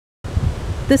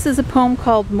This is a poem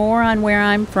called More on Where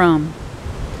I'm From.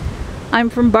 I'm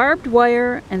from barbed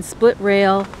wire and split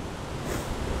rail,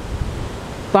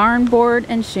 barnboard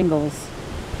and shingles,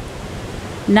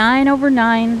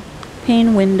 9/9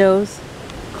 pane windows,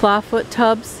 clawfoot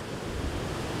tubs,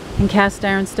 and cast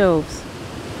iron stoves.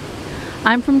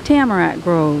 I'm from tamarack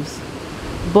groves,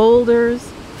 boulders,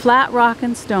 flat rock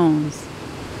and stones,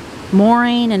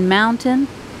 morrain and mountain,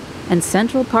 and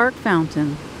Central Park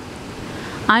fountain.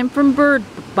 I'm from bird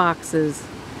boxes,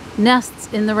 nests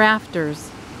in the rafters,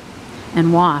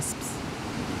 and wasps,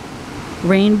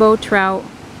 rainbow trout,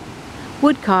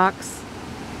 woodcocks,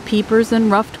 peepers, and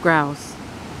ruffed grouse.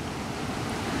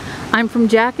 I'm from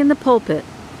Jack in the Pulpit,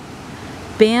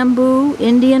 bamboo,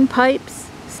 Indian pipes,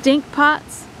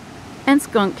 stinkpots, and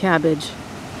skunk cabbage,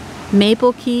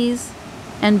 maple keys,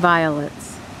 and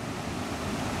violets.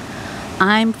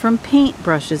 I'm from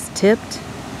paintbrushes tipped,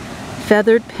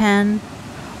 feathered pen,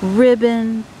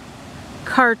 ribbon,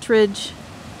 cartridge,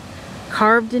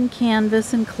 carved in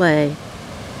canvas and clay.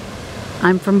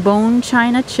 I'm from bone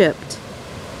china chipped.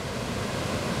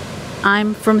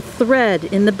 I'm from thread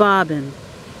in the bobbin,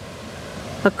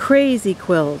 a crazy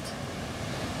quilt,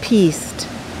 pieced,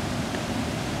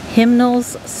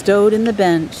 hymnals stowed in the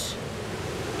bench,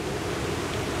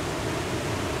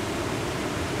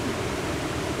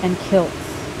 and kilts.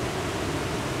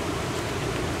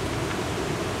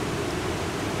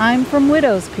 I'm from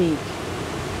Widow's Peak.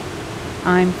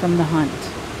 I'm from the hunt.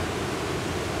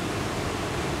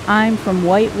 I'm from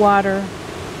whitewater,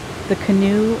 the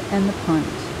canoe, and the punt.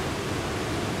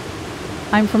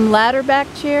 I'm from ladderback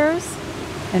chairs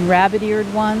and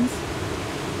rabbit-eared ones,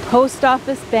 post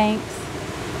office banks,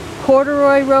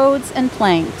 corduroy roads, and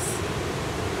planks.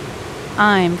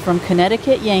 I'm from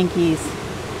Connecticut Yankees,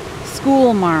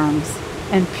 school marms,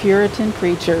 and Puritan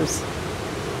preachers,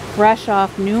 fresh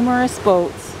off numerous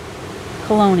boats,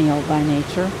 colonial by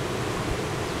nature.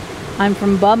 I'm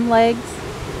from bum legs,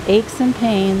 aches and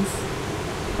pains,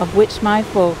 of which my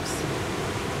folks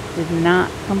did not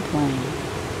complain.